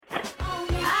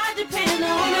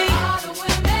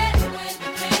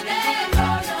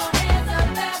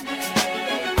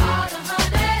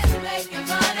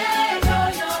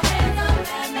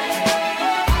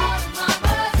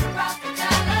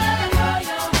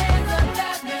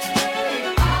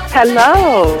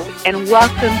Hello, and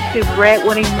welcome to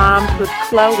Breadwinning Moms with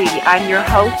Chloe. I'm your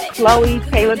host, Chloé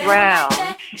Taylor Brown.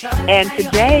 And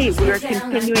today we're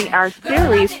continuing our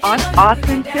series on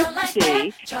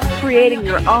authenticity, creating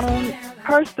your own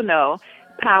personal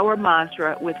power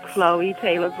mantra with Chloé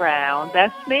Taylor Brown.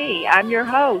 That's me. I'm your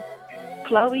host,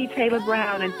 Chloé Taylor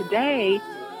Brown. And today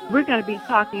we're going to be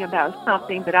talking about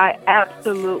something that I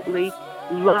absolutely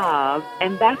love,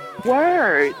 and that's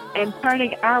words and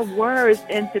turning our words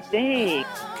into things.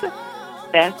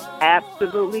 That's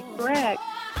absolutely correct.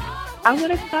 I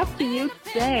want to talk to you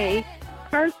today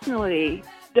personally,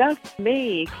 just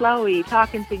me, Chloe,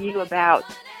 talking to you about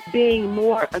being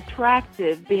more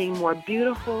attractive, being more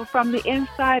beautiful from the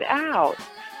inside out,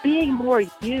 being more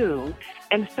you,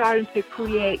 and starting to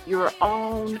create your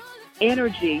own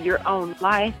energy, your own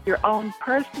life, your own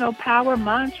personal power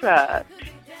mantra.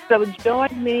 So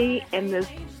join me in this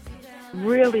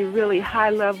really, really high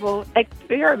level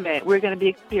experiment. We're going to be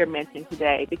experimenting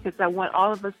today because I want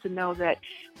all of us to know that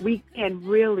we can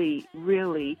really,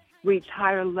 really reach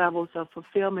higher levels of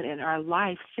fulfillment in our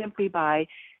life simply by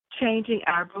changing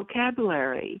our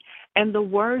vocabulary and the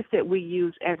words that we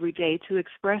use every day to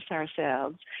express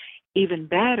ourselves. Even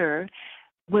better,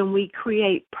 when we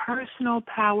create personal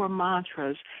power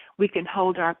mantras, we can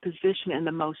hold our position in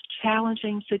the most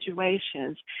challenging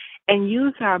situations and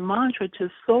use our mantra to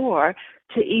soar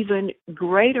to even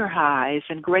greater highs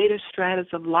and greater stratas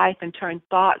of life and turn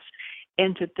thoughts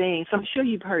into things. I'm sure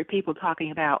you've heard people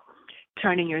talking about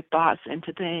turning your thoughts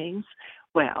into things.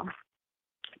 Well,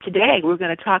 today we're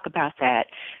going to talk about that.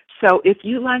 So if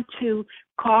you'd like to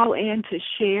call in to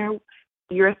share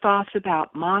your thoughts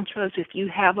about mantras, if you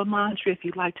have a mantra, if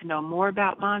you'd like to know more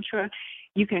about mantra,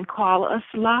 you can call us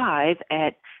live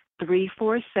at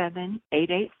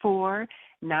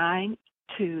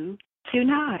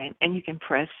 347-884-9229, and you can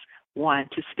press 1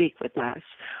 to speak with us.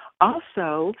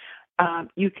 Also,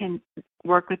 you can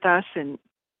work with us and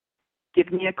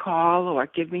give me a call or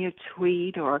give me a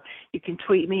tweet, or you can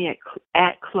tweet me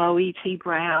at Chloé T.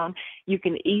 Brown. You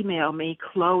can email me,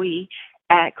 Chloe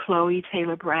at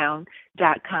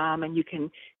ChloéTaylorBrown.com, and you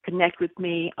can connect with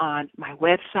me on my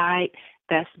website.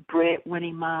 That's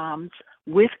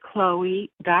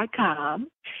breadwinningmomswithchloe.com.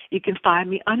 You can find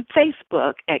me on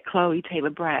Facebook at Chloé Taylor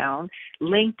Brown,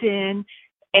 LinkedIn,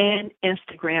 and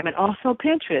Instagram, and also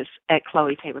Pinterest at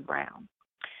Chloé Taylor Brown.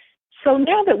 So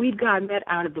now that we've gotten that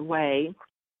out of the way,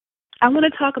 I want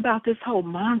to talk about this whole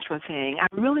mantra thing.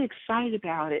 I'm really excited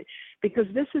about it because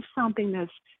this is something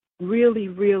that's really,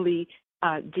 really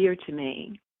dear to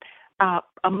me. A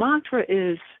mantra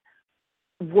is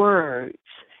words,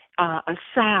 a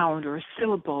sound or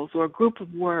syllables or a group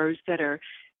of words that are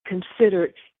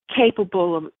considered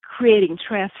capable of creating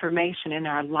transformation in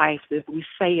our life if we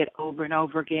say it over and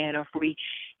over again, or if we,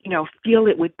 feel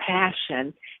it with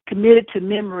passion, commit it to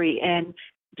memory, and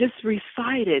just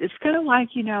recite it. It's kind of like,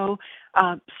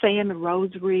 saying the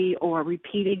rosary or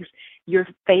repeating your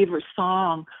favorite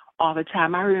song all the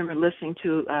time. I remember listening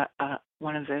to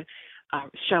one of the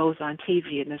shows on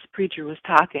TV, and this preacher was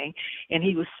talking, and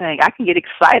he was saying, I can get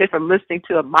excited from listening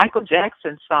to a Michael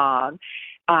Jackson song.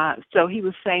 So he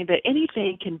was saying that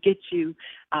anything can get you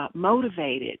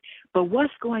motivated, but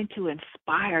what's going to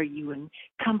inspire you and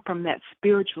come from that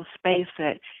spiritual space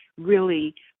that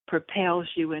really propels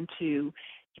you into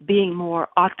being more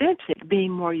authentic,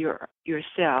 being more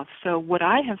yourself. So what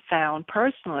I have found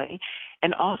personally,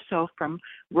 and also from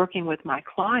working with my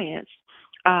clients,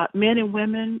 men and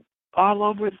women all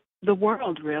over the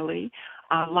world, really,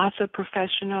 lots of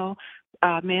professional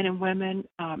men and women,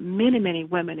 many, many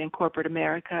women in corporate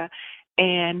America,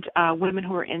 and women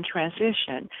who are in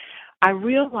transition. I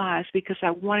realized, because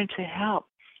I wanted to help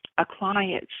a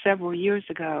client several years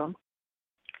ago,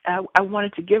 I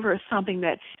wanted to give her something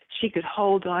that she could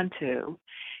hold on to.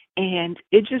 And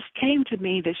it just came to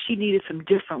me that she needed some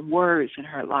different words in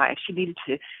her life. She needed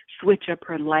to switch up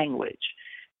her language.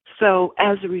 So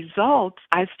as a result,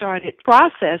 I started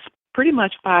process pretty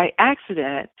much by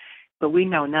accident, but we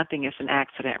know nothing is an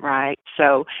accident, right?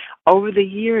 So over the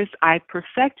years, I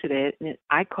perfected it, and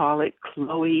I call it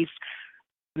Chloe's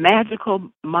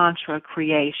magical mantra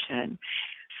creation.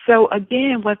 So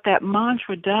again, what that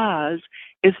mantra does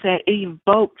is that it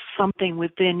evokes something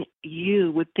within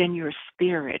you, within your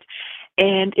spirit.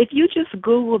 And if you just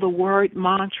Google the word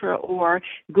mantra or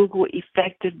Google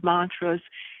effective mantras,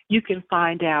 you can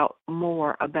find out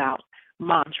more about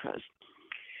mantras.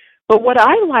 But what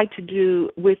I like to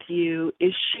do with you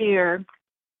is share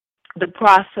the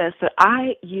process that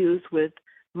I use with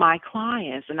my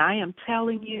clients. And I am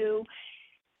telling you,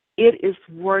 it is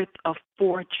worth a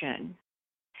fortune.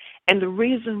 And the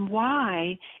reason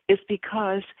why is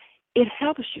because it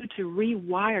helps you to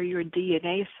rewire your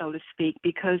DNA, so to speak,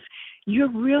 because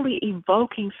you're really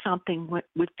evoking something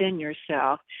within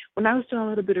yourself. When I was doing a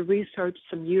little bit of research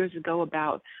some years ago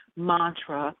about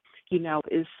mantra,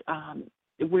 is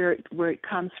where it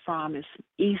comes from is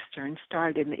Eastern,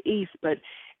 started in the East. But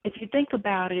if you think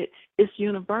about it, it's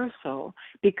universal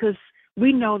because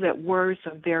we know that words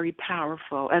are very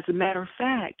powerful. As a matter of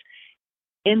fact,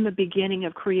 in the beginning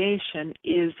of creation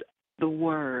is the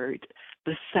word,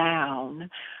 the sound. And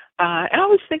I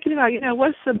was thinking about,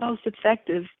 what's the most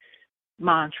effective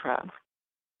mantra?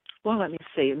 Well, let me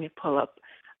see. Let me pull up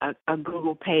a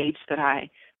Google page that I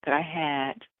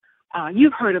had.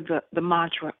 You've heard of the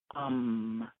mantra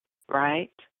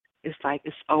right? It's like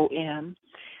it's OM.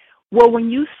 Well, when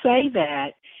you say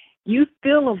that, you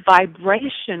feel a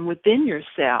vibration within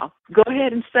yourself. Go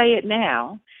ahead and say it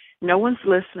now. No one's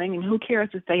listening, and who cares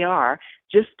if they are?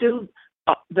 Just do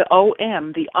the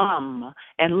OM, the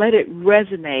and let it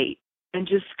resonate and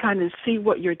just kind of see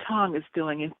what your tongue is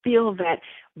doing and feel that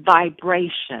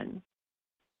vibration.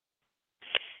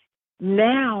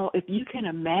 Now, if you can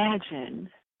imagine,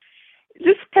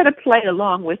 just kind of play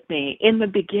along with me. In the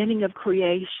beginning of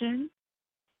creation,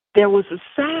 there was a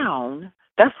sound.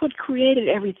 That's what created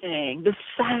everything, the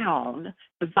sound,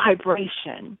 the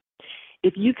vibration.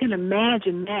 If you can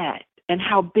imagine that and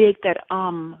how big that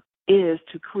is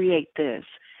to create this,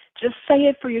 just say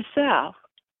it for yourself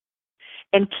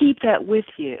and keep that with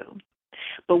you.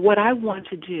 But what I want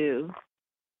to do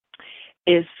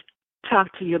is talk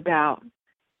to you about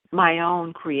my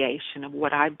own creation of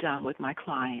what I've done with my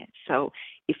clients. So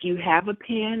if you have a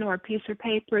pen or a piece of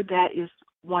paper, that is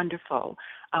wonderful.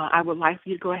 I would like for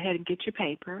you to go ahead and get your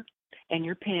paper and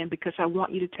your pen because I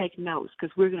want you to take notes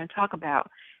because we're going to talk about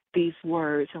these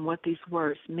words and what these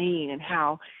words mean and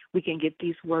how we can get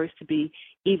these words to be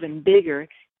even bigger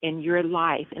in your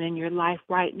life and in your life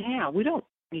right now. We don't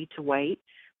need to wait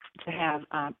to have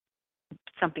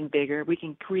something bigger. We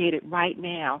can create it right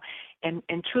now. And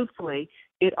truthfully,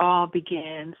 it all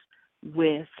begins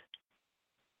with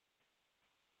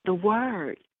the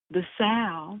word, the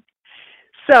sound.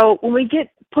 So when we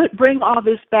bring all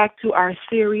this back to our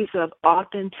series of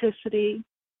authenticity,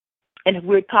 and if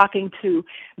we're talking to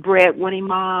breadwinning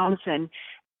moms and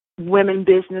women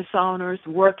business owners,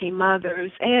 working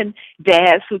mothers, and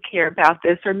dads who care about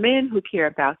this, or men who care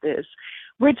about this,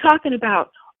 we're talking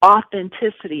about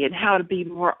authenticity and how to be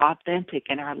more authentic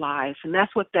in our lives. And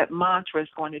that's what that mantra is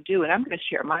going to do. And I'm going to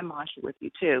share my mantra with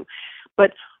you too.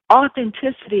 But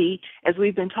authenticity, as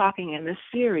we've been talking in this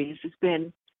series, has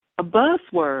been a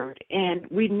buzzword. And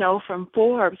we know from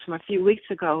Forbes from a few weeks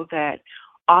ago that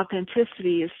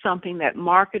authenticity is something that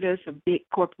marketers of big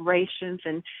corporations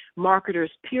and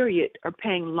marketers, period, are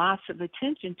paying lots of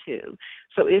attention to.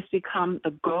 So it's become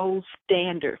the gold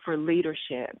standard for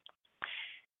leadership.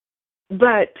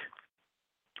 But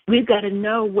we've got to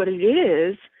know what it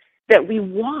is that we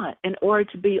want in order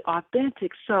to be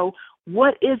authentic. So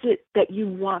what is it that you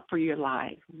want for your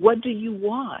life? What do you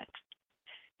want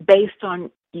based on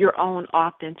your own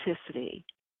authenticity?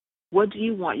 What do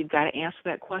you want? You've got to answer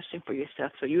that question for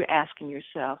yourself. So you're asking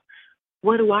yourself,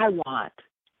 what do I want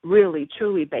really,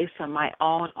 truly based on my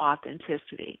own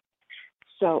authenticity?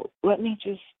 So let me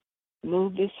just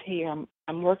move this here.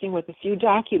 I'm working with a few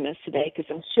documents today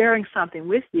because I'm sharing something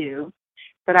with you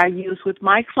that I use with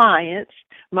my clients,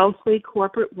 mostly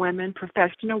corporate women,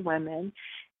 professional women,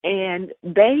 and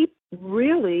they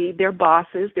really, their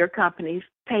bosses, their companies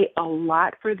pay a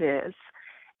lot for this.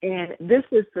 And this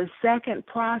is the second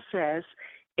process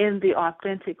in the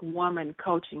Authentic Woman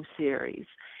coaching series.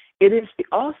 It is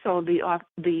also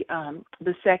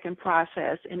the second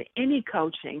process in any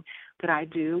coaching that I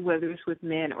do, whether it's with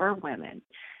men or women.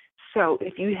 So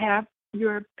if you have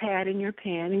your pad and your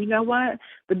pen, and you know what?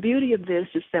 The beauty of this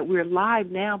is that we're live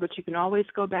now, but you can always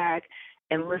go back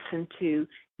and listen to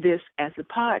this as a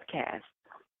podcast.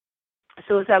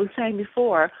 So as I was saying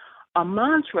before, a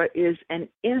mantra is an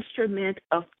instrument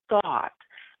of thought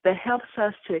that helps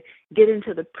us to get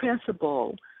into the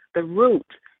principle, the root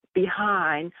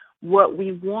behind what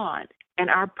we want and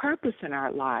our purpose in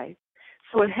our life.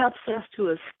 So it helps us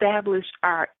to establish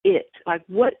our it. Like,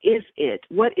 what is it?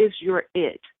 What is your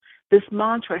it? This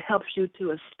mantra helps you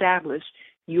to establish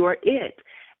your it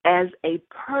as a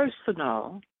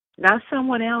personal, not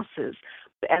someone else's,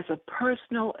 but as a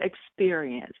personal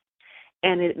experience.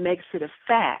 And it makes it a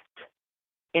fact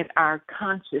in our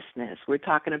consciousness. We're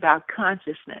talking about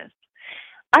consciousness.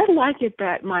 I like it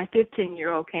that my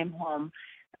 15-year-old came home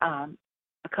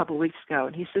a couple of weeks ago,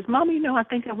 and he says, Mama, I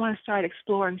think I want to start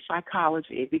exploring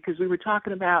psychology, because we were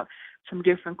talking about some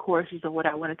different courses of what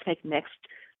I want to take next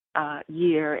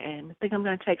year, and I think I'm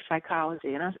going to take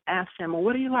psychology. And I asked him, well,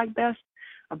 what do you like best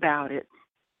about it?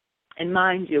 And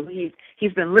mind you,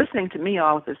 he's been listening to me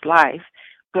all of his life,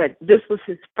 but this was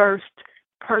his first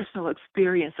personal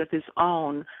experience of his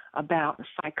own about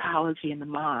psychology and the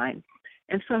mind.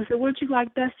 And so I said, what do you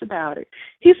like best about it?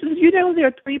 He says, there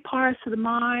are 3 parts to the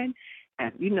mind.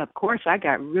 And, of course, I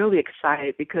got really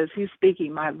excited because he's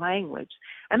speaking my language.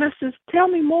 And I said, tell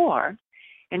me more.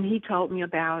 And he told me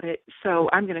about it. So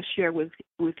I'm going to share with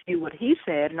you what he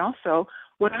said and also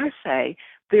what I say.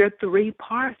 There are 3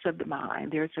 parts of the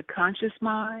mind. There's a conscious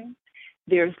mind,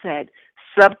 there's that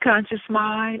subconscious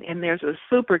mind, and there's a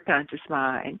superconscious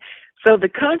mind. So the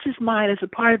conscious mind is a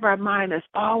part of our mind that's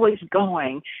always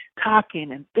going,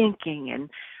 talking and thinking and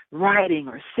writing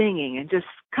or singing and just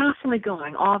constantly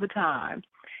going all the time.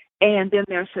 And then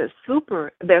there's the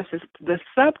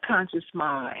subconscious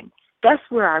mind. That's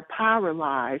where our power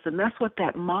lies, and that's what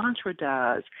that mantra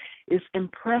does, is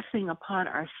impressing upon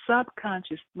our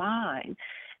subconscious mind.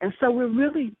 And so we're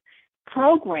really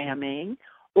programming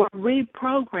or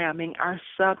reprogramming our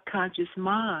subconscious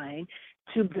mind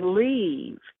to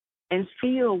believe and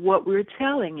feel what we're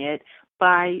telling it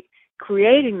by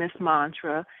creating this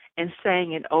mantra and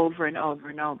saying it over and over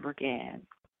and over again.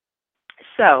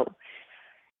 So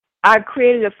I've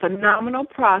created a phenomenal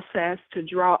process to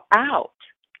draw out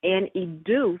and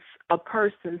educe a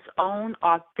person's own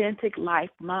authentic life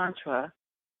mantra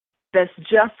that's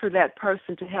just for that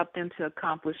person to help them to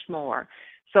accomplish more.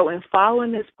 So in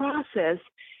following this process,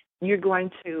 you're going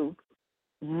to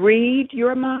read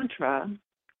your mantra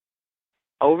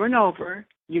over and over.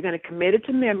 You're going to commit it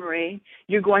to memory.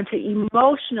 You're going to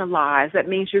emotionalize. That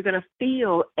means you're going to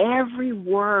feel every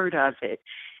word of it.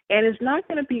 And it's not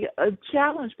going to be a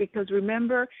challenge because,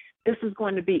 remember, this is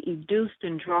going to be educed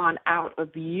and drawn out of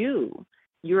you,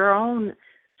 your own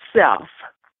self.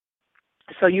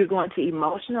 So you're going to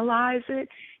emotionalize it,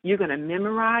 you're going to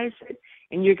memorize it,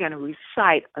 and you're going to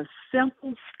recite a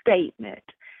simple statement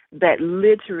that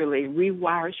literally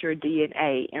rewires your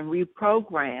DNA and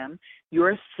reprogram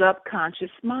your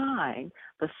subconscious mind.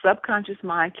 The subconscious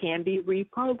mind can be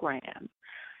reprogrammed.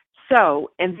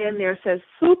 So, and then there's a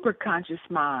superconscious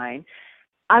mind.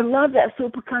 I love that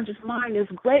superconscious mind.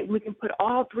 It's great. We can put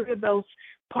all 3 of those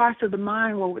parts of the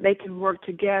mind where they can work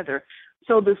together.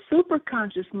 So the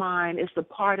superconscious mind is the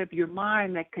part of your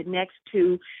mind that connects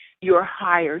to your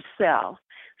higher self.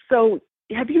 So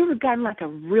have you ever gotten like a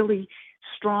really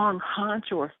strong hunch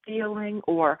or feeling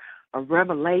or a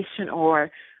revelation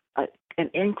or an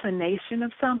inclination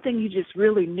of something? You just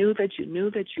really knew that you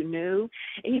knew that you knew.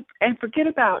 And forget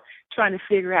about trying to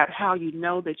figure out how you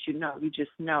know that you know. You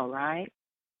just know, right?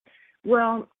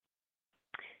 Well,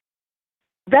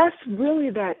 that's really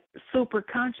that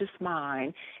superconscious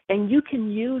mind, and you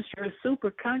can use your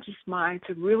superconscious mind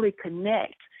to really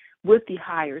connect with the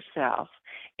higher self.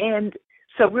 And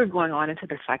so we're going on into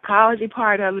the psychology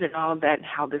part of it and all of that and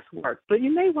how this works. But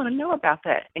you may want to know about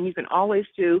that, and you can always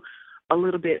do a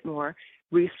little bit more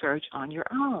research on your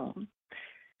own.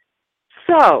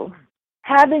 So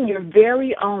having your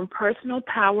very own personal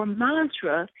power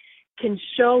mantra can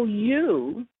show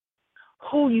you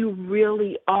who you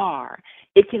really are.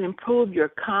 It can improve your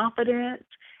confidence.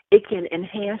 It can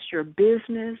enhance your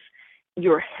business,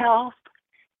 your health.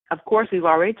 Of course, we've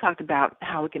already talked about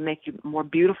how it can make you more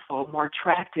beautiful, more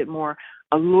attractive, more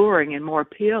alluring, and more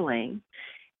appealing.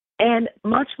 And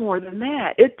much more than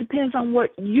that. It depends on what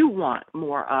you want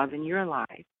more of in your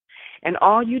life. And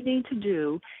all you need to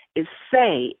do is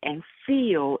say and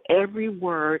feel every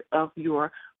word of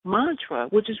your mantra,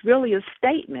 which is really a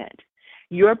statement,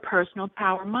 your personal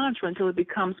power mantra, until it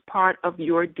becomes part of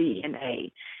your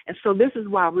DNA. And so this is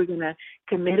why we're going to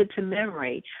commit it to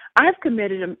memory. I've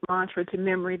committed a mantra to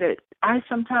memory that I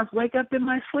sometimes wake up in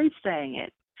my sleep saying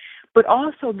it. But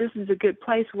also this is a good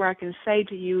place where I can say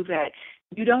to you that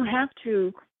you don't have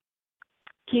to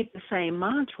keep the same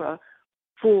mantra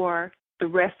for the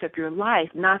rest of your life,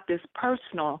 not this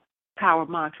personal power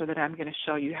mantra that I'm going to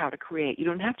show you how to create. You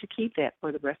don't have to keep that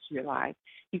for the rest of your life.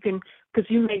 You can, because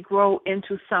you may grow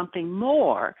into something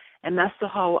more, and that's the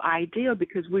whole idea,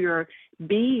 because we are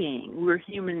being, we're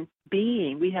human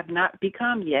being. We have not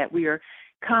become yet. We are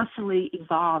constantly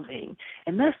evolving,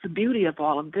 and that's the beauty of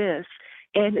all of this.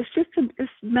 And it's just, it's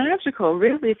magical,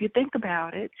 really, if you think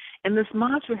about it. And this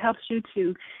mantra helps you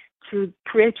to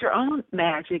create your own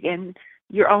magic and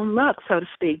your own luck, so to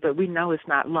speak. But we know it's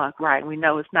not luck, right? And we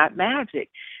know it's not magic.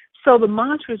 So the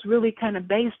mantra is really kind of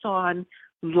based on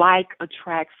like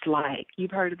attracts like.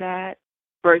 You've heard of that?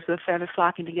 birds of a feather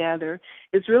flocking together.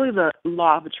 It's really the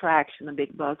law of attraction, the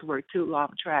big buzzword too, law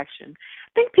of attraction.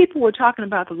 I think people were talking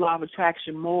about the law of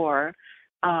attraction more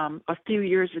a few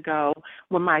years ago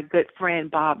when my good friend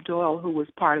Bob Doyle, who was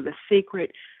part of the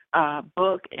Secret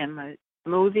book and the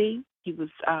movie, he was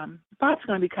Bob's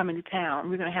going to be coming to town.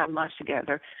 We're going to have lunch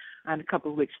together in a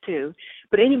couple of weeks too.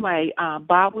 But anyway,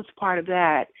 Bob was part of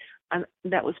that. And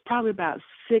that was probably about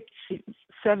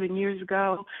 6-7 years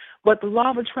ago. But the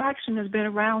law of attraction has been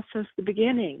around since the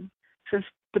beginning,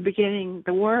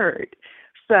 the word.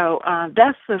 So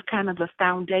that's the kind of the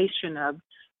foundation of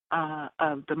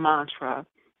the mantra.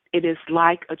 It is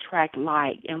like, attract,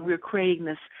 like, and we're creating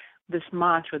this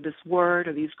mantra, this word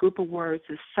or these group of words,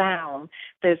 this sound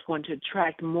that is going to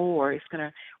attract more. It's going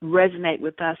to resonate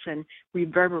with us and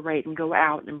reverberate and go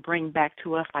out and bring back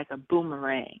to us like a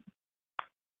boomerang.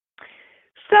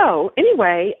 So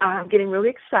anyway, I'm getting really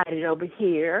excited over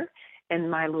here in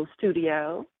my little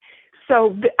studio.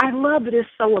 So I love that it's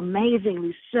so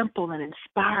amazingly simple and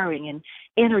inspiring and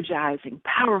energizing,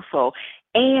 powerful,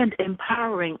 and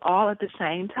empowering all at the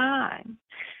same time.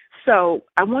 So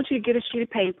I want you to get a sheet of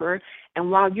paper, and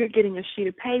while you're getting a sheet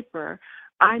of paper,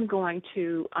 I'm going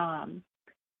to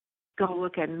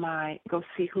go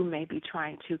see who may be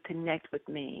trying to connect with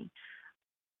me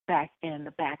back in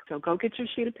the back. So go get your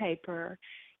sheet of paper,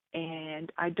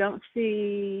 and I don't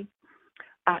see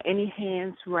any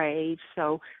hands raised,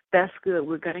 so that's good.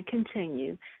 We're going to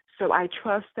continue. So I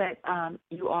trust that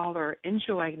you all are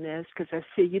enjoying this because I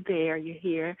see you there, you're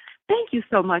here. Thank you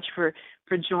so much for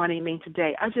joining me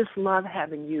today. I just love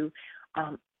having you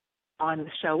on the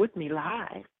show with me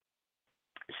live.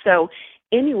 So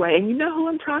anyway, and you know who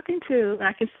I'm talking to.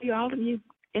 I can see all of you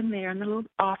in there in the little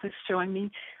office showing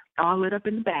me all lit up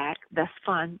in the back. That's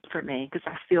fun for me because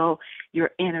I feel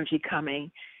your energy coming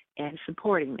and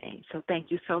supporting me. So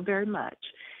thank you so very much.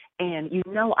 And you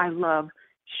know I love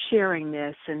sharing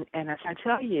this, and as I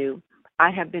tell you, I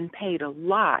have been paid a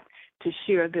lot to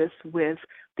share this with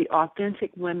the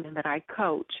authentic women that I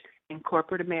coach in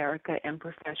corporate America and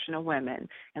professional women,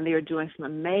 and they are doing some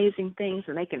amazing things,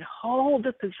 and they can hold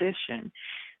a position.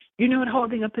 You know what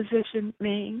holding a position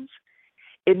means?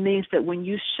 It means that when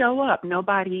you show up,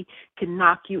 nobody can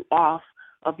knock you off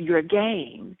of your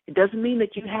game. It doesn't mean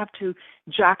that you have to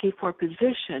jockey for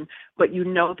position, but you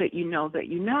know that you know that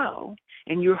you know,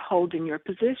 and you're holding your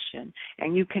position,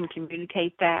 and you can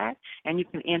communicate that, and you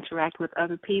can interact with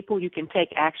other people. You can take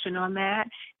action on that.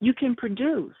 You can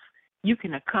produce. You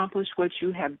can accomplish what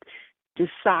you have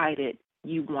decided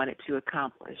you wanted to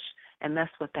accomplish, and that's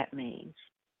what that means.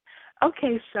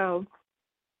 Okay, so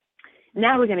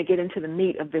now we're going to get into the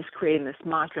meat of this, creating this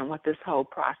mantra and what this whole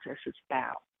process is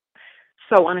about.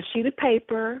 So on a sheet of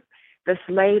paper that's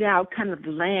laid out kind of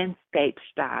landscape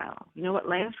style. You know what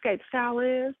landscape style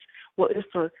is? Well, it's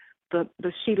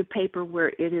the sheet of paper where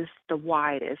it is the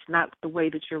widest, not the way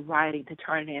that you're writing to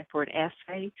turn it in for an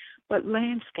essay, but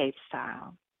landscape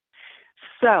style.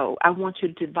 So I want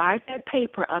you to divide that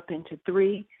paper up into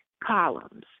 3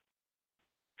 columns.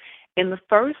 In the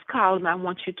first column, I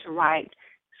want you to write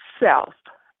self,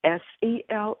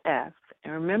 S-E-L-F.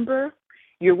 And remember,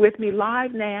 you're with me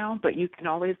live now, but you can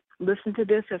always listen to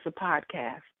this as a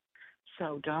podcast.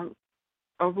 So don't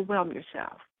overwhelm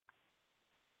yourself.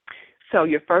 So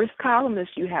your first column is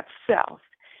you have self.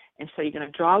 And so you're going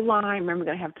to draw a line. Remember, we're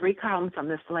going to have 3 columns on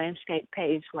this landscape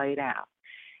page laid out.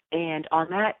 And on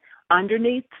that,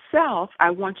 underneath self, I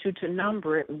want you to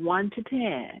number it 1 to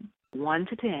 10. 1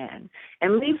 to 10.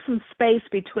 And leave some space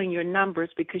between your numbers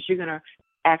because you're going to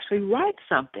actually write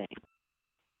something.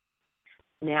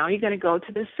 Now you're going to go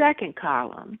to the second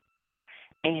column.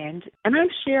 And I'm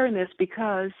sharing this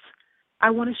because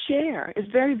I want to share.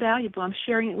 It's very valuable. I'm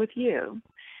sharing it with you.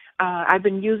 I've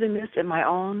been using this in my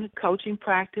own coaching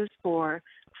practice for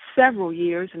several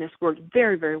years, and it's worked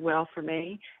very, very well for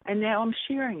me. And now I'm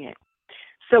sharing it.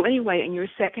 So anyway, in your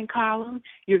second column,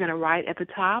 you're going to write at the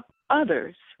top,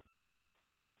 others.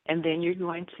 And then you're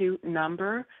going to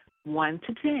number 1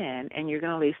 to 10, and you're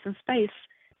going to leave some space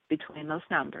between those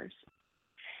numbers.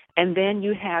 And then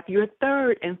you have your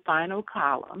third and final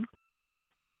column,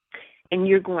 and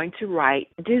you're going to write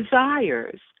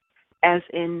desires, as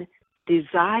in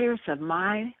desires of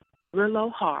my little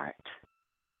old heart,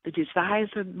 the desires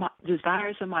of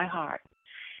my heart.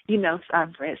 You know,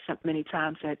 I've read so many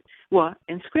times that, well,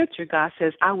 in Scripture, God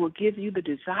says, I will give you the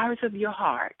desires of your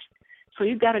heart. So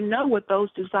you've got to know what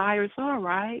those desires are,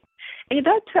 right? And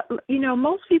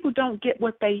most people don't get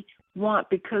what they want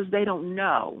because they don't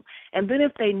know. And then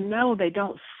if they know, they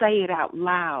don't say it out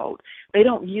loud. They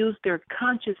don't use their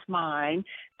conscious mind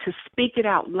to speak it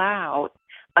out loud.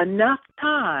 enough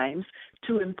times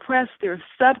to impress their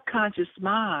subconscious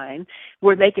mind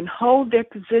where they can hold their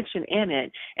position in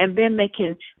it, and then they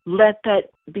can let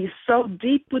that be so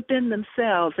deep within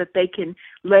themselves that they can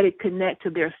let it connect to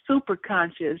their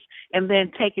superconscious and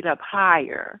then take it up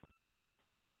higher.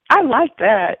 I like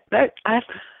that.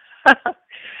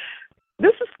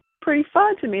 This is pretty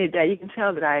fun to me today. You can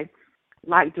tell that I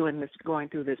like doing this, going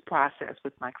through this process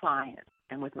with my clients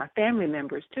and with my family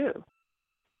members too.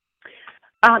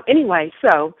 Anyway,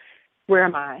 so where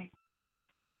am I?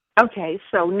 Okay,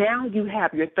 so now you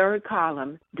have your third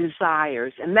column,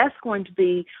 desires, and that's going to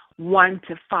be 1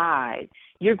 to 5.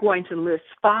 You're going to list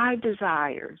 5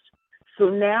 desires. So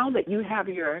now that you have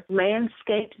your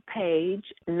landscaped page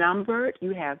numbered,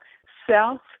 you have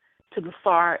self to the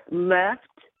far left.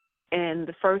 In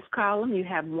the first column, you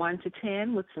have 1 to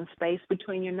 10 with some space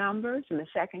between your numbers. In the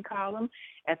second column,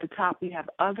 at the top, you have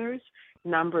others,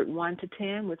 numbered 1 to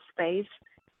 10 with space.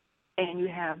 And you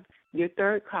have your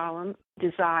third column,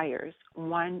 desires,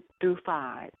 1 through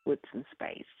 5 with some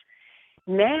space.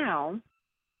 Now,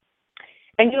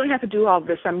 and you don't have to do all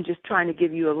this. I'm just trying to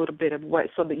give you a little bit of what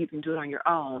so that you can do it on your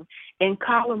own. In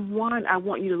column 1, I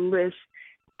want you to list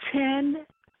 10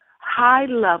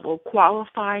 high-level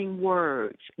qualifying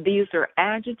words. These are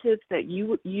adjectives that you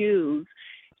would use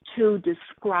to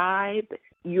describe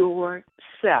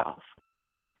yourself.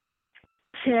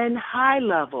 10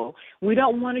 high-level. We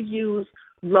don't want to use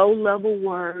low-level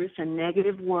words and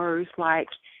negative words like,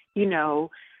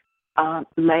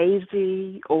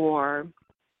 lazy or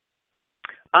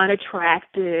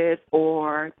unattractive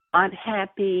or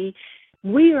unhappy.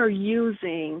 We are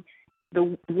using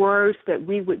the words that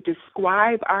we would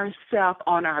describe ourselves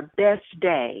on our best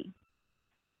day.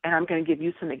 And I'm going to give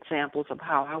you some examples of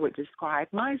how I would describe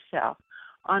myself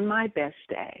on my best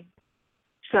day.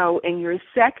 So in your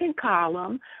second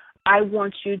column, I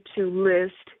want you to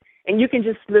list, and you can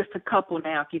just list a couple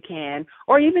now if you can,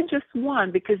 or even just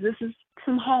one, because this is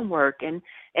some homework. And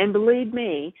believe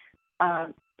me,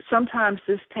 sometimes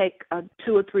this takes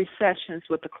 2 or 3 sessions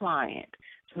with the client.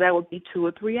 So that would be 2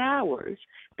 or 3 hours.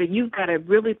 But you've got to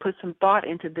really put some thought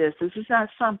into this. This is not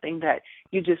something that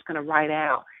you're just going to write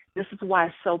out. This is why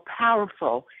it's so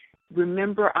powerful.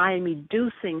 Remember, I am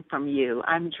educing from you.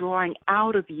 I'm drawing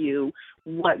out of you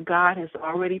what God has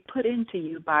already put into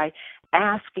you by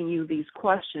asking you these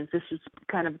questions. This is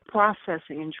kind of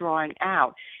processing and drawing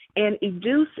out. And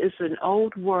educe is an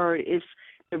old word. It's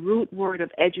the root word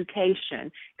of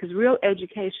education, because real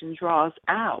education draws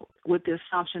out with the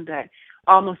assumption that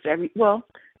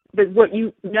but what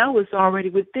you know is already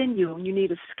within you, and you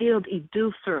need a skilled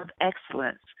educer of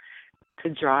excellence to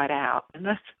draw it out. And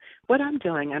that's what I'm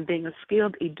doing. I'm being a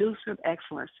skilled educer of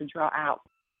excellence to draw out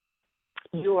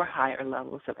your higher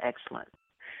levels of excellence.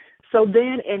 So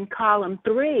then in column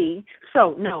 2,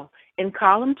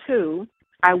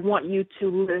 I want you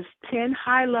to list 10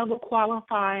 high-level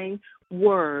qualifying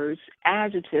words,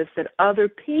 adjectives that other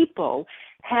people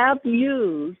have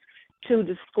used to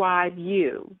describe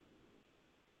you.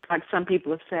 Like some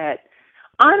people have said,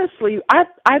 honestly,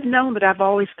 I've known that I've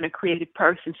always been a creative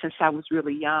person since I was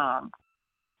really young.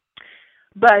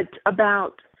 But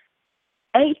about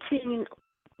 18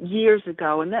 years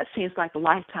ago, and that seems like a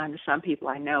lifetime to some people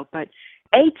I know, but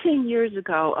 18 years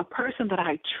ago, a person that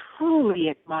I truly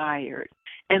admired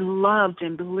and loved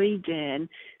and believed in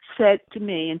said to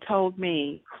me and told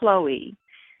me, Chloé,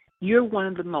 you're one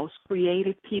of the most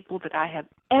creative people that I have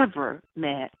ever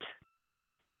met.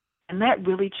 And that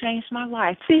really changed my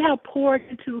life. See how pouring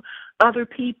into other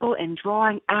people and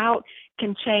drawing out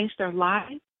can change their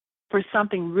life for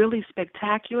something really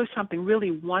spectacular, something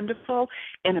really wonderful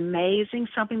and amazing,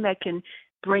 something that can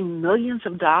bring millions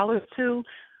of dollars to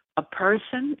a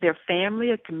person, their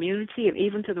family, a community, and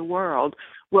even to the world.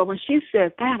 Well, when she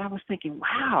said that, I was thinking,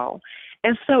 wow.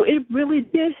 And so it really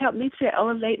did help me to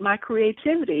elevate my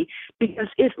creativity because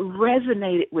it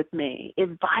resonated with me.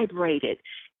 It vibrated.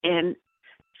 And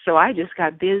so I just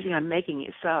got busy on making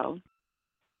it so,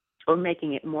 or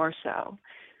making it more so.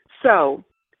 So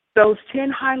those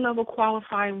 10 high-level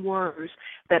qualifying words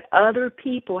that other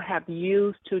people have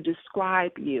used to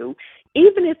describe you,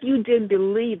 even if you didn't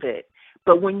believe it,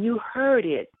 but when you heard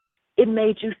it, it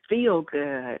made you feel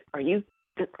good. Or you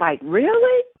like,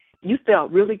 really? You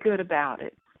felt really good about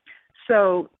it.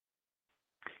 So,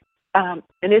 and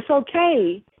it's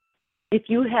okay if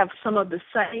you have some of the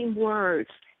same words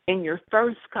in your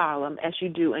first column as you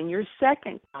do in your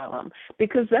second column,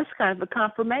 because that's kind of a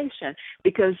confirmation.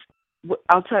 Because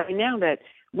I'll tell you now that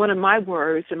one of my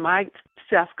words in my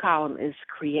self column is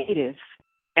creative,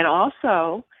 and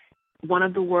also one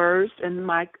of the words in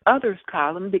my others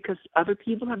column, because other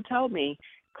people have told me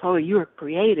Chloe, you are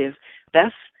creative.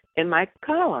 That's in my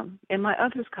column, in my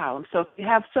others column. So if you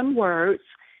have some words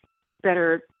that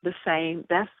are the same,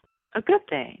 that's a good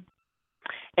thing.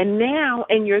 And now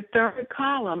in your third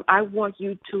column, I want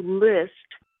you to list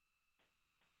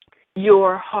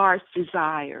your heart's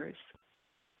desires.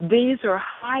 These are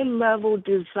high-level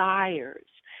desires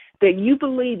that you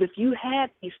believe if you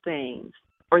had these things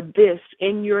or this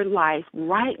in your life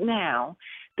right now,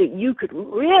 that you could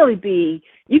really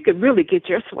get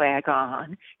your swag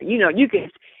on. You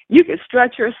could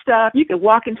strut your stuff. You could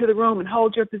walk into the room and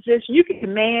hold your position. You could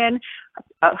command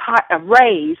a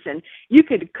raise, and you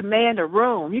could command a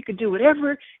room. You could do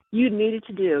whatever you needed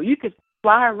to do. You could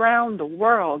fly around the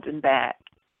world and back.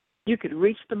 You could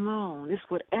reach the moon. It's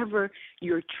whatever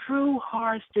your true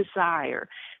heart's desire.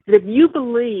 That if you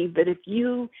believe that if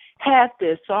you had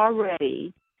this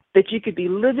already, that you could be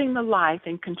living the life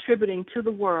and contributing to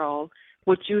the world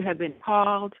what you have been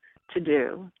called to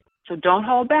do. So don't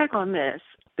hold back on this.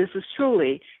 This is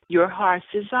truly your heart's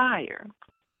desire.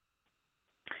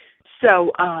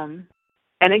 So, an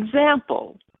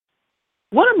example.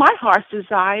 One of my heart's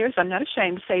desires, I'm not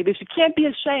ashamed to say this, you can't be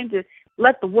ashamed to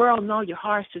let the world know your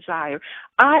heart's desire.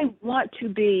 I want to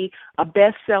be a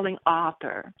best-selling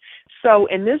author. So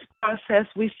in this process,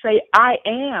 we say, I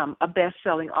am a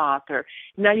best-selling author.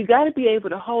 Now, you got to be able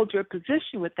to hold your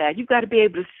position with that. You got to be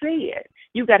able to see it.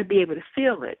 You got to be able to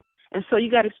feel it. And so you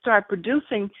got to start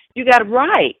producing. You got to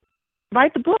write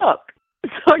the book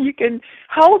so you can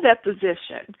hold that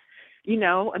position.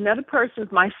 Another person,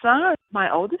 my son,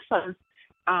 my oldest son,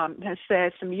 has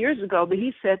said some years ago, but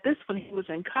he said this when he was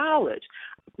in college.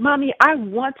 Mommy, I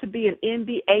want to be an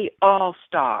NBA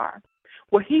All-Star.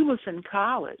 Well, he was in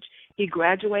college. He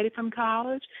graduated from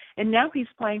college, and now he's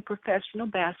playing professional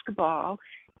basketball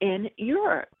in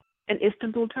Europe, in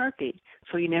Istanbul, Turkey.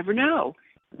 So you never know.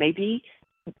 Maybe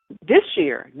this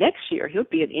year, next year, he'll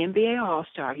be an NBA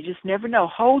All-Star. You just never know.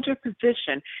 Hold your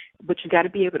position, but you got to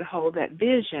be able to hold that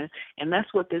vision, and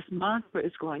that's what this mantra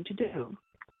is going to do.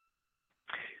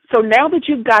 So now that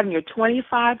you've gotten your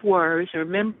 25 words,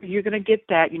 remember, you're going to get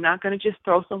that. You're not going to just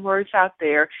throw some words out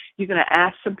there. You're going to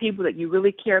ask some people that you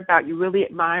really care about, you really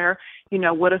admire,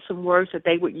 what are some words that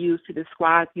they would use to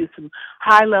describe you, some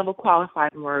high-level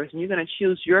qualifying words, and you're going to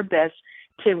choose your best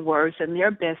 10 words and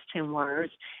their best 10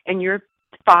 words and your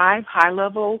 5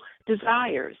 high-level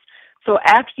desires. So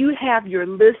after you have your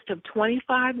list of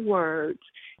 25 words,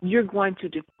 you're going to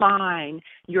define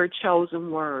your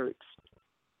chosen words.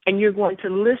 And you're going to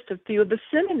list a few of the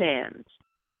synonyms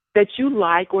that you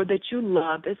like or that you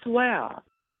love as well.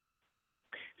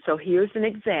 So here's an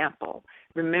example.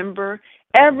 Remember,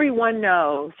 everyone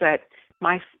knows that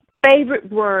my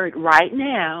favorite word right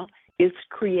now is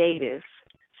creative.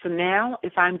 So now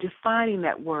if I'm defining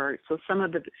that word, so some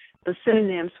of the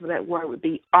synonyms for that word would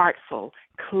be artful,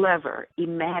 clever,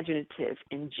 imaginative,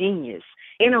 ingenious,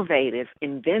 innovative,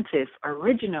 inventive,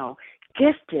 original,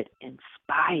 gifted,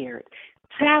 inspired,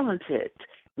 talented,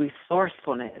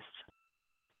 resourcefulness.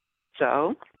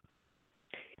 So,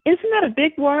 isn't that a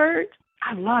big word?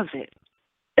 I love it.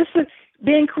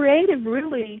 Being creative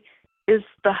really is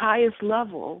the highest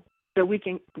level that we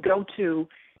can go to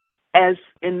as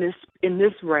in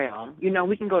this realm.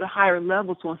 We can go to higher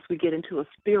levels once we get into a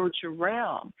spiritual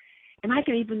realm. And I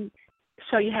can even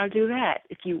show you how to do that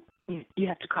if you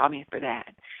have to call me for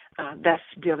that. That's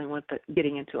dealing with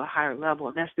getting into a higher level,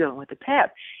 and that's dealing with the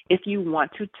PEP, if you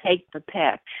want to take the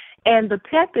PEP. And the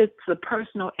PEP is the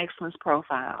Personal Excellence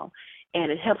Profile,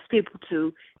 and it helps people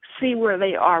to see where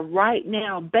they are right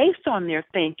now based on their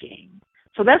thinking.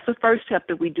 So that's the first step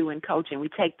that we do in coaching. We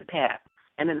take the PEP.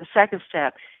 And then the second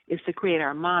step is to create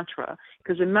our mantra,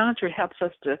 because the mantra helps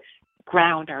us to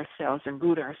ground ourselves and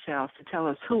root ourselves, to tell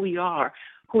us who we are,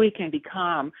 who we can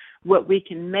become, what we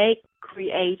can make,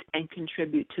 create, and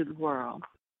contribute to the world.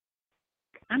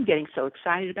 I'm getting so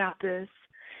excited about this.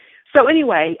 So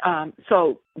anyway,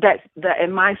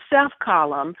 in my self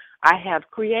column, I have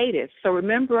creative. So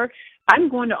remember, I'm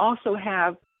going to also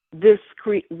have this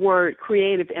word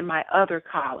creative in my other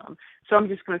column. So I'm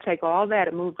just going to take all that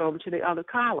and move it over to the other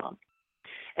column.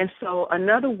 And so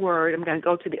another word, I'm going to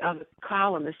go to the other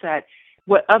column, is that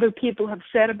what other people have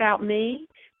said about me.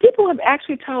 People have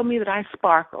actually told me that I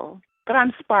sparkle, that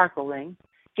I'm sparkling,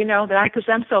 because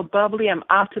I'm so bubbly, I'm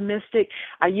optimistic.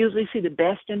 I usually see the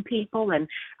best in people, and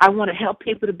I want to help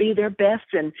people to be their best,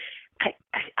 and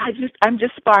I'm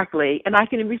just sparkly, and I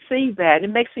can receive that.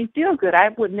 It makes me feel good. I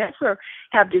would never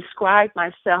have described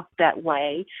myself that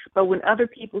way, but when other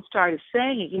people started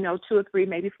saying it, 2 or 3,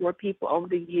 maybe 4 people over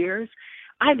the years,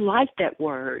 I liked that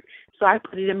word, so I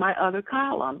put it in my other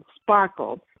column,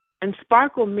 sparkle. And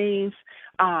sparkle means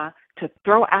to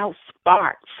throw out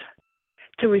sparks,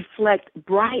 to reflect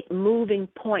bright moving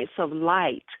points of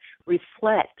light,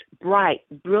 reflect bright,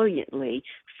 brilliantly,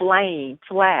 flame,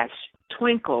 flash,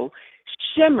 twinkle,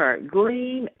 shimmer,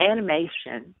 gleam,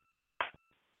 animation.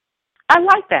 I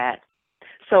like that.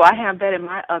 So I have that in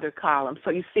my other column. So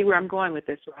you see where I'm going with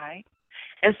this, right?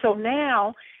 And so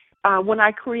now, when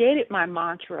I created my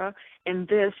mantra in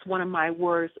this, one of my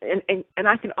words, and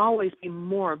I can always be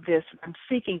more of this. I'm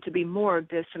seeking to be more of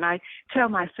this, and I tell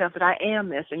myself that I am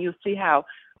this, and you'll see how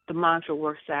the mantra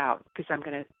works out because I'm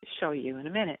going to show you in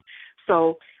a minute.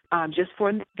 So just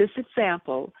for this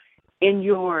example, in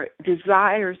your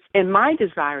desires, in my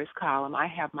desires column, I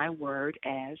have my word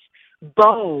as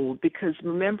bold, because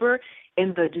remember,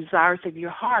 in the desires of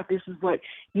your heart, this is what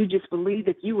you just believe,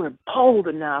 that you were bold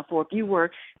enough, or if you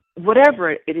were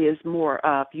whatever it is more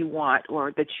of you want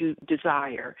or that you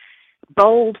desire.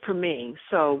 Bold for me.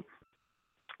 So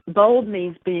bold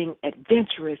means being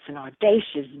adventurous and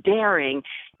audacious, daring,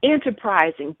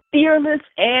 enterprising, fearless,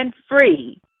 and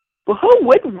free. Well, who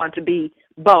wouldn't want to be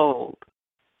bold?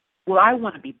 Well, I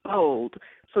want to be bold.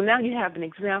 So now you have an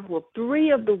example of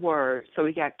 3 of the words. So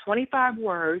we got 25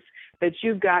 words that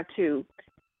you've got to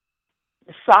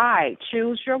decide,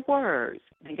 choose your words.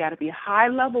 They got to be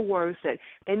high-level words that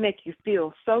they make you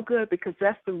feel so good, because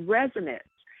that's the resonance.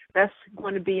 That's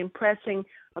going to be impressing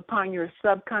upon your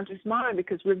subconscious mind,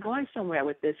 because we're going somewhere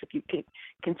with this if you can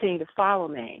continue to follow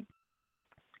me.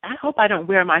 I hope I don't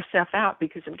wear myself out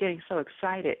because I'm getting so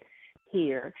excited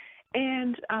here.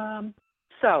 And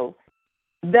so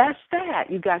that's that.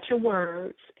 You got your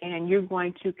words, and you're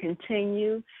going to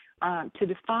continue to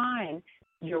define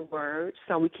your words.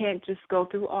 So we can't just go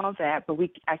through all that, but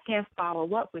I can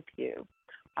follow up with you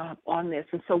on this.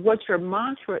 And so what your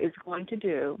mantra is going to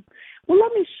do, well,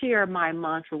 let me share my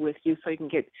mantra with you so you can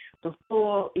get the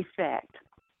full effect.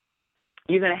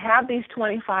 You're going to have these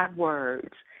 25 words,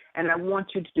 and I want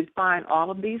you to define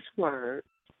all of these words.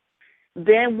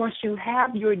 Then once you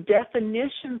have your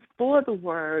definitions for the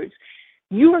words,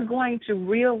 you are going to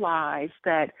realize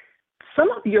that some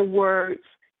of your words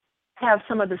have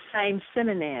some of the same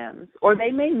synonyms, or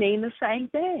they may mean the same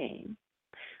thing.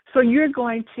 So you're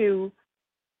going to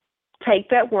take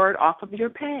that word off of your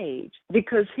page,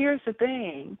 because here's the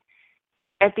thing.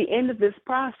 At the end of this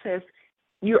process,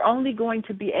 you're only going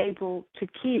to be able to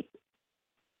keep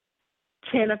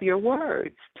 10 of your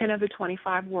words, 10 of the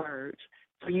 25 words.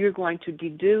 So you're going to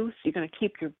deduce, you're going to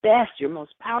keep your best, your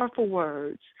most powerful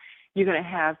words. You're going to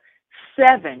have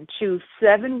 7, choose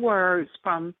 7 words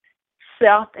from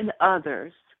self and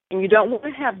others. And you don't want to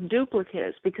have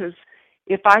duplicates, because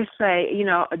if I say,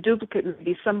 a duplicate would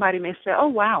be somebody may say, oh,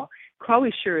 wow, Chloé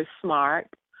sure is smart.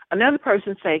 Another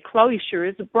person say, Chloé sure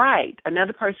is bright.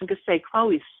 Another person could say,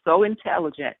 Chloé's so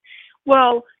intelligent.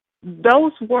 Well,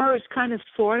 those words kind of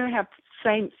sort of have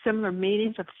similar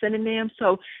meanings of synonyms.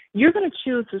 So you're going to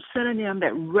choose the synonym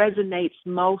that resonates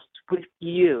most with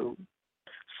you.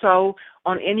 So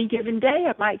on any given day,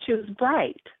 I might choose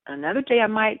bright. Another day, I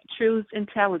might choose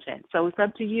intelligent. So it's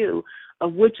up to you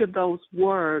of which of those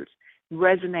words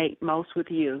resonate most with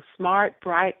you. Smart,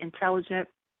 bright, intelligent,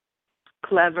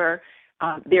 clever.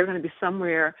 They're going to be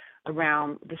somewhere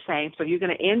around the same. So you're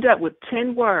going to end up with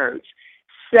 10 words,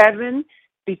 7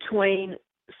 between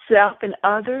self and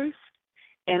others.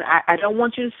 And I don't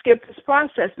want you to skip this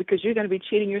process, because you're going to be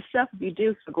cheating yourself if you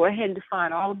do. So go ahead and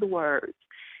define all of the words.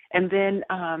 And then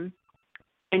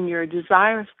in your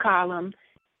desires column,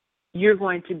 you're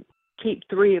going to keep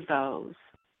 3 of those.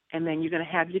 And then you're going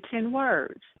to have your 10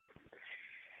 words.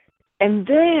 And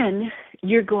then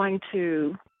you're going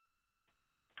to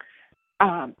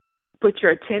put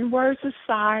your 10 words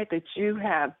aside that you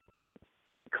have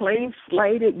clean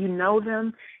slated. You know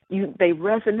them. They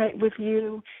resonate with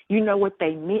you. You know what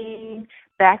they mean,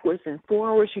 backwards and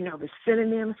forwards. You know the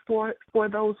synonyms for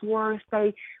those words.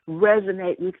 They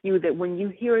resonate with you, that when you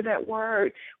hear that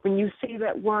word, when you see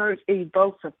that word, it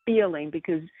evokes a feeling,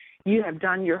 because you have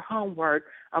done your homework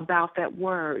about that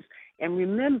word. And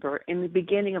remember, in the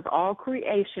beginning of all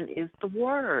creation is the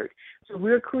word. So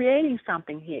we're creating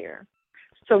something here.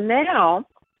 So now,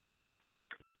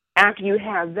 after you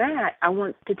have that, I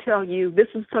want to tell you, this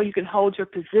is so you can hold your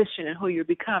position and who you're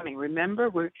becoming.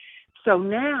 Remember, so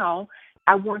now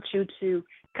I want you to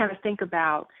kind of think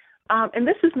about, and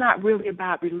this is not really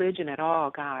about religion at all,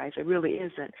 guys. It really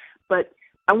isn't. But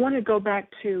I want to go back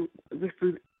to,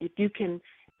 if you can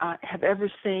have ever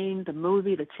seen the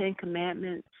movie The 10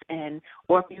 Commandments,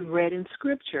 or if you've read in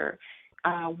Scripture,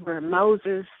 where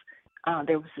Moses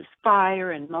there was this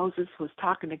fire, and Moses was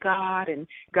talking to God, and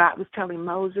God was telling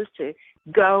Moses to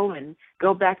go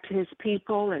back to his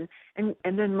people, and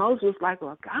then Moses was like,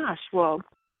 well, gosh, who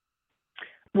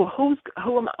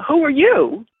are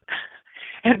you?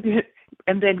 And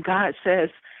then God says,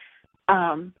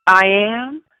 I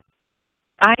am.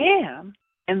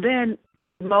 And then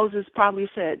Moses probably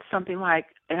said something like,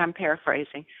 and I'm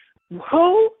paraphrasing,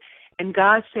 who? And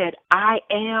God said, I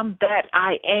am that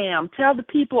I am. Tell the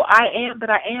people I am that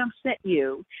I am sent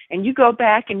you. And you go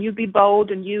back and you be bold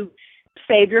and you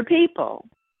save your people.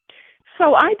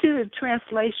 So I did a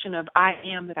translation of I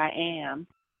am that I am.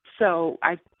 So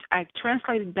I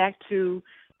translated back to,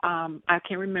 I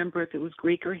can't remember if it was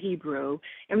Greek or Hebrew,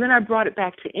 and then I brought it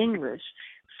back to English.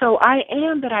 So I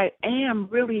am that I am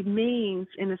really means,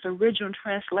 in its original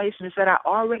translation, is that I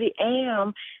already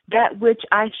am that which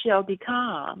I shall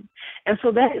become. And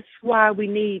so that's why we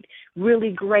need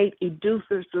really great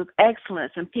educers of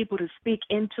excellence and people to speak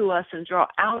into us and draw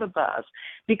out of us,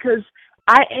 because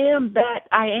I am that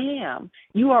I am.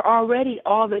 You are already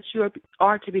all that you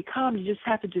are to become. You just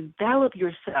have to develop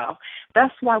yourself.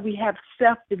 That's why we have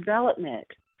self-development.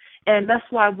 And that's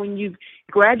why when you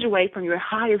graduate from your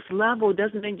highest level, it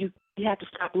doesn't mean you have to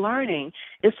stop learning.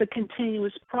 It's a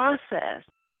continuous process.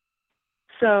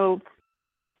 So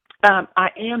I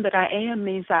am that I am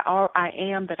means I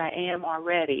am that I am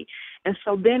already. And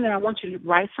so then I want you to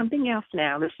write something else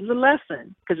now. This is a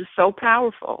lesson because it's so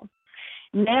powerful.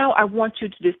 Now I want you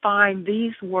to define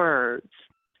these words.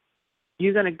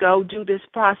 You're going to go do this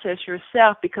process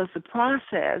yourself, because the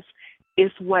process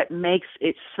is what makes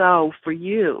it so for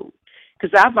you,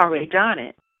 because I've already done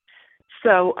it.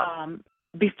 So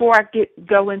before I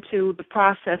go into the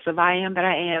process of I am that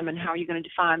I am and how you're going to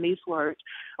define these words,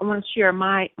 I want to share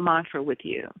my mantra with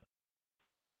you.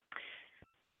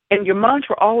 And your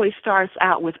mantra always starts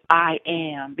out with I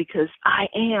am, because I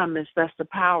am is that's the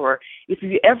power. If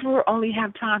you ever only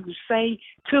have time to say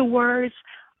 2 words,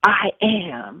 I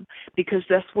am, because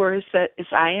that's where it's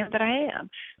I am that I am.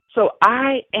 So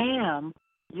I am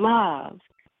love,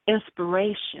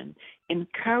 inspiration,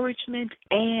 encouragement,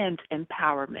 and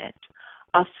empowerment.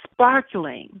 A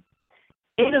sparkling,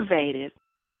 innovative,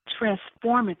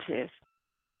 transformative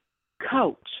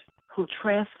coach who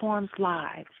transforms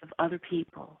lives of other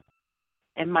people.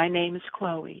 And my name is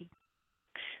Chloé.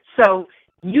 So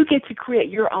you get to create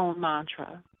your own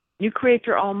mantra. You create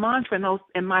your own mantra,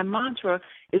 and my mantra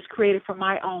is created from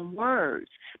my own words.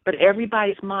 But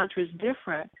everybody's mantra is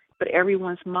different, but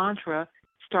everyone's mantra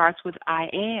starts with I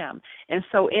am. And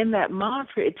so in that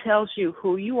mantra, it tells you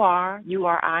who you are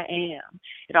I am.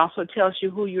 It also tells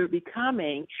you who you're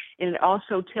becoming, and it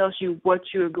also tells you what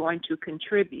you're going to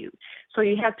contribute. So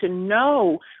you have to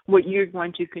know what you're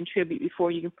going to contribute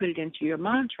before you can put it into your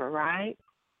mantra, right?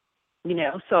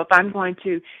 So if I'm going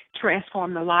to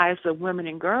transform the lives of women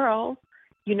and girls,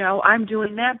 I'm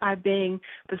doing that by being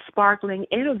the sparkling,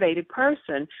 innovative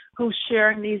person who's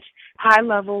sharing these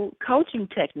high-level coaching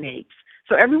techniques.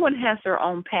 So everyone has their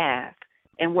own path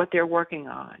and what they're working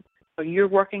on. So you're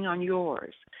working on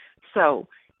yours. So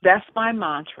that's my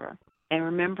mantra. And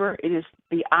remember, it is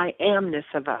the I amness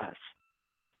of us.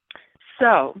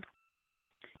 So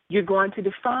you're going to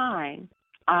define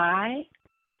I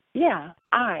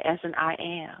as an I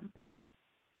am.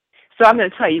 So I'm going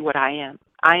to tell you what I am.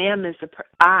 I am is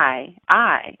I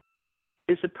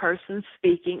is a person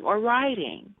speaking or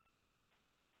writing.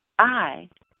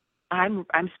 I'm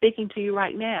speaking to you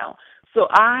right now. So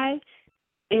I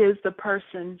is the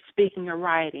person speaking or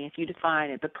writing, if you define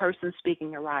it, the person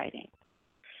speaking or writing.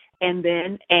 And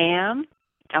then am,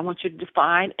 I want you to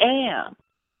define am.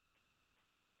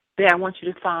 Then I want you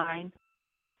to define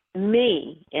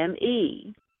me,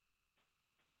 M-E.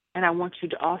 And I want you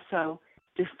to also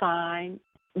define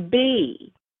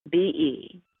be,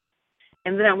 B-E.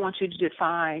 And then I want you to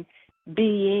define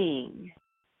being.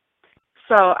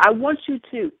 So I want you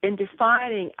to, in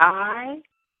defining I,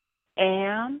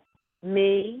 am,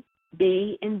 me,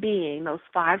 be, and being, those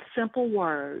 5 simple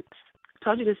words. I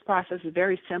told you this process is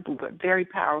very simple but very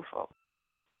powerful.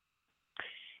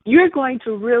 You're going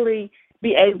to really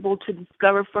be able to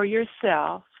discover for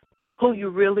yourself who you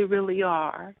really, really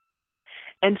are.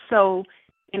 And so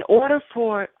in order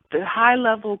for the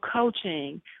high-level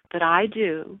coaching that I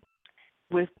do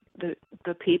with the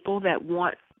people that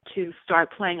want to start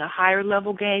playing a higher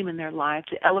level game in their life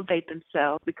to elevate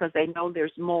themselves because they know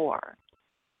there's more,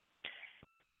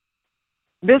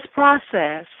 this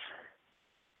process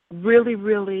really,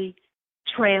 really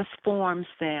transforms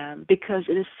them because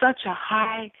it is such a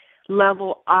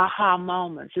high-level aha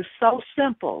moment. It's so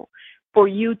simple for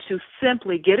you to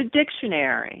simply get a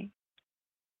dictionary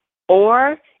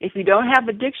Or if you don't have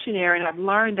a dictionary, and I've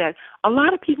learned that a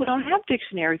lot of people don't have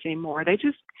dictionaries anymore. They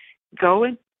just go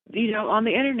and, on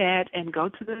the internet and go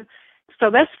to so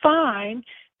that's fine.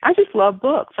 I just love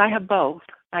books. I have both.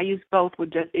 I use both.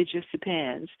 It just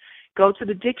depends. Go to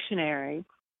the dictionary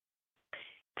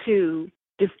to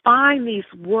define these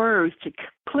words, to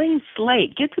clean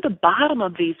slate, get to the bottom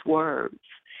of these words.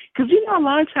 Because, a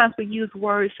lot of times we use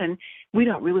words and we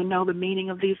don't really know the meaning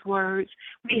of these words.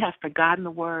 We have forgotten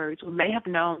the words. We may have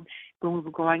known when we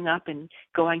were growing up and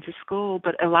going to school,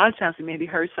 but a lot of times we maybe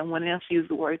heard someone else use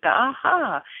the word,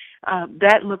 aha,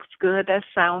 that looks good, that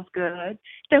sounds good.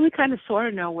 Then we kind of sort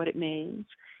of know what it means.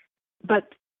 But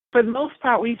for the most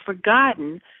part, we've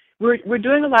forgotten. We're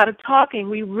doing a lot of talking.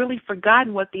 We've really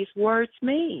forgotten what these words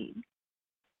mean.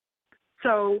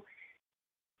 So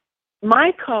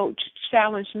my coach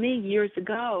challenged me years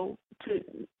ago to,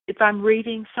 if I'm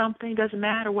reading something, doesn't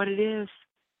matter what it is,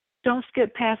 don't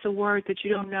skip past a word that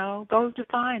you don't know. Go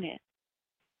define it.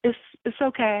 It's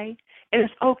okay. And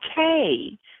it's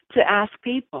okay to ask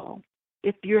people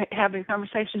if you're having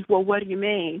conversations, well, what do you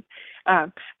mean?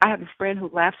 I have a friend who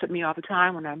laughs at me all the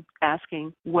time when I'm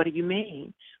asking, what do you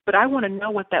mean? But I want to know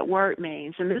what that word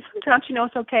means. And then sometimes,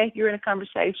 it's okay if you're in a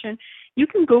conversation, you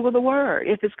can Google the word.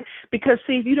 Because,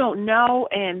 see, if you don't know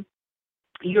and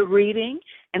you're reading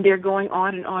and they're going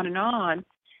on and on and on,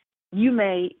 you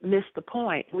may miss the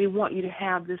point. We want you to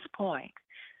have this point.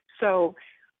 So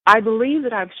I believe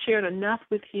that I've shared enough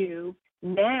with you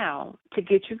now to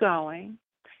get you going.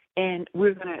 And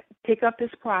we're going to pick up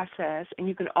this process, and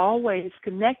you can always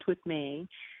connect with me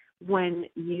when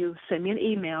you send me an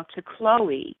email to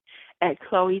Chloé at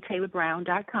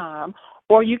ChloéTaylorBrown.com,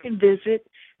 or you can visit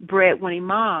Breadwinning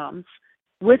Moms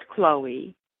with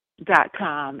Chloé.com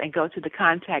and go to the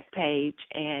contact page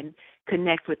and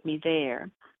connect with me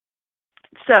there.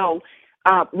 So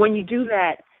when you do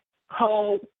that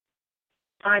whole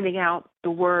finding out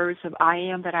the words of I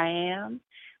am that I am,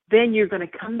 then you're going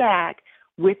to come back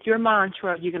with your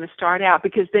mantra. You're going to start out,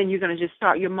 because then you're going to just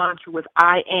start your mantra with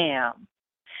I am.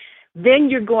 Then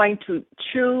you're going to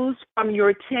choose from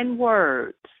your 10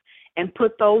 words and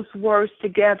put those words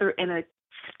together in a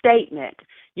statement.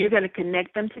 You're going to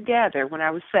connect them together. When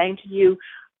I was saying to you,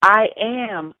 I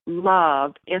am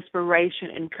love,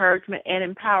 inspiration, encouragement,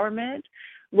 and empowerment.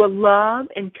 Well, love,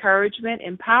 encouragement,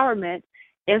 empowerment,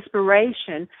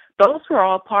 inspiration, those were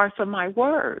all parts of my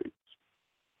words.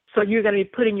 So you're going to be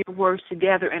putting your words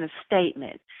together in a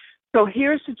statement. So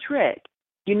here's the trick.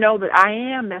 You know that I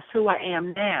am, that's who I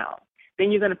am now.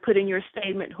 Then you're going to put in your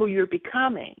statement who you're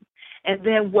becoming, and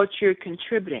then what you're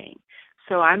contributing.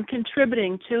 So I'm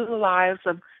contributing to the lives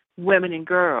of women and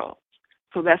girls.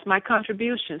 So that's my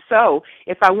contribution. So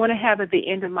if I want to have at the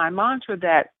end of my mantra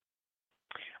that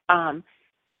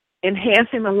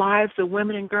enhancing the lives of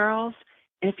women and girls,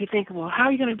 and if you think, well, how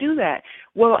are you going to do that?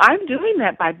 Well, I'm doing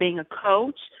that by being a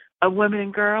coach of women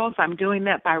and girls. I'm doing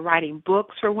that by writing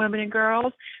books for women and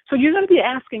girls. So you're going to be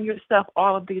asking yourself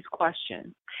all of these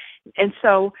questions. And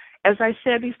so, as I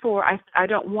said before, I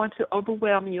don't want to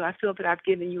overwhelm you. I feel that I've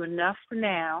given you enough for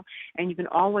now, and you can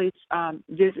always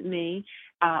visit me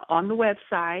on the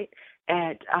website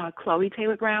at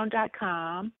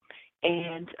ChloéTaylorBrown.com.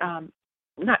 And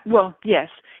yes,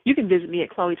 you can visit me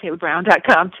at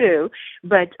ChloéTaylorBrown.com too,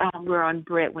 but we're on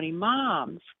Breadwinning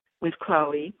Moms with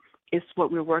Chloé. It's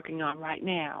what we're working on right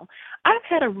now. I've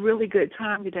had a really good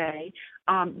time today.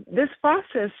 This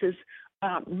process is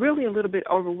really a little bit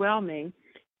overwhelming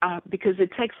because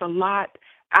it takes a lot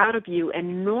out of you,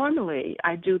 and normally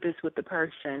I do this with the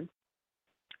person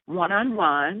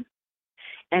one-on-one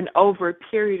and over a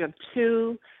period of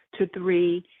 2 to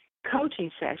 3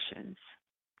 coaching sessions.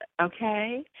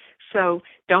 Okay? So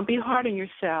don't be hard on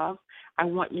yourself. I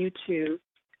want you to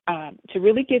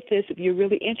really get this. If you're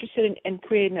really interested in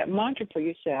creating that mantra for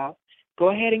yourself, go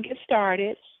ahead and get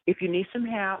started. If you need some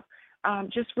help,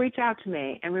 just reach out to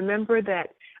me. And remember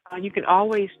that you can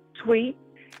always tweet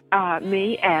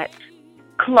me at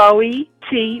Chloé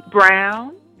T.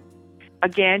 Brown.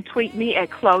 Again, tweet me at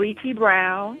Chloé T.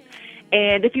 Brown.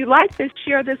 And if you like this,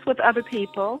 share this with other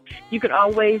people. You can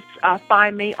always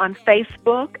find me on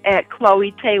Facebook at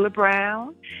Chloé Taylor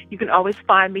Brown. You can always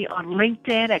find me on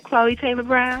LinkedIn at Chloé Taylor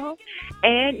Brown.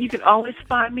 And you can always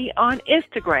find me on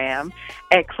Instagram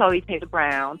at Chloé Taylor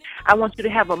Brown. I want you to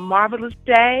have a marvelous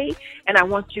day, and I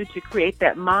want you to create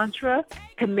that mantra,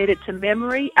 commit it to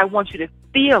memory. I want you to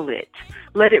feel it.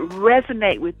 Let it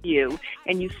resonate with you,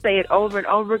 and you say it over and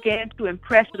over again to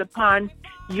impress it upon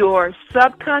your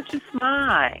subconscious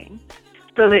mind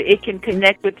so that it can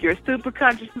connect with your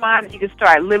superconscious mind, and you can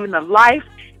start living the life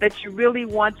that you really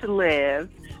want to live.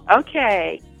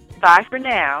 Okay, bye for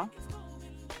now.